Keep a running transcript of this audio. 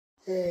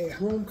Hey,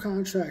 home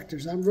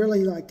contractors. I'm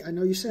really like, I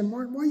know you said,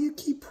 Martin, why you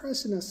keep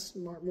pressing us?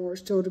 Martin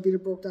Morris,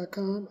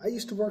 toldtobetherbroke.com. I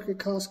used to work at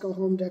Costco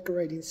Home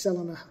Decorating,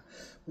 selling a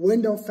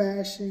window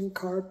fashion,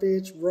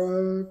 carpets,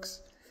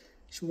 rugs,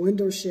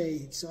 window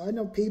shades. So I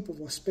know people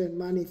will spend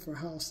money for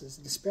houses,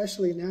 and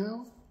especially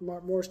now.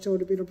 Martin Morris,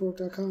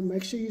 toldtobetherbroke.com.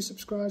 Make sure you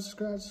subscribe,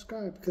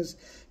 because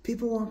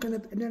people aren't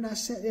going to, and they're not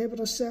able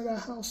to sell their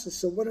houses.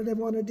 So what do they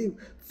want to do?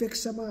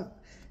 Fix them up.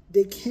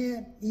 They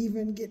can't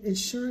even get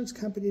insurance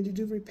company to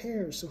do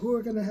repairs. So who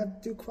are going to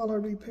have to do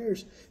quality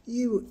repairs?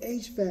 You,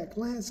 HVAC,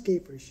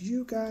 landscapers,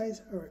 you guys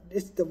are,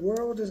 the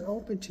world is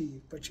open to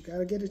you, but you got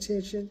to get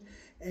attention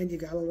and you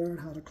got to learn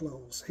how to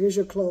close. Here's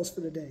your close for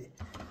the day.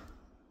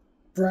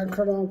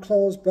 Cardone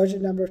Close,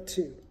 budget number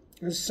 2.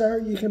 And sir,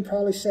 you can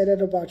probably say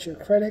that about your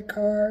credit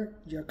card,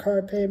 your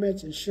car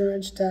payments,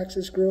 insurance,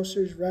 taxes,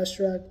 groceries,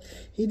 restaurant,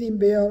 heating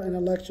bill, and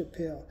electric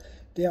bill.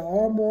 They are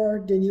all more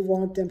than you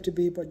want them to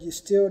be, but you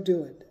still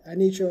do it. I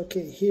need your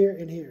okay here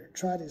and here.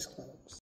 Try this close.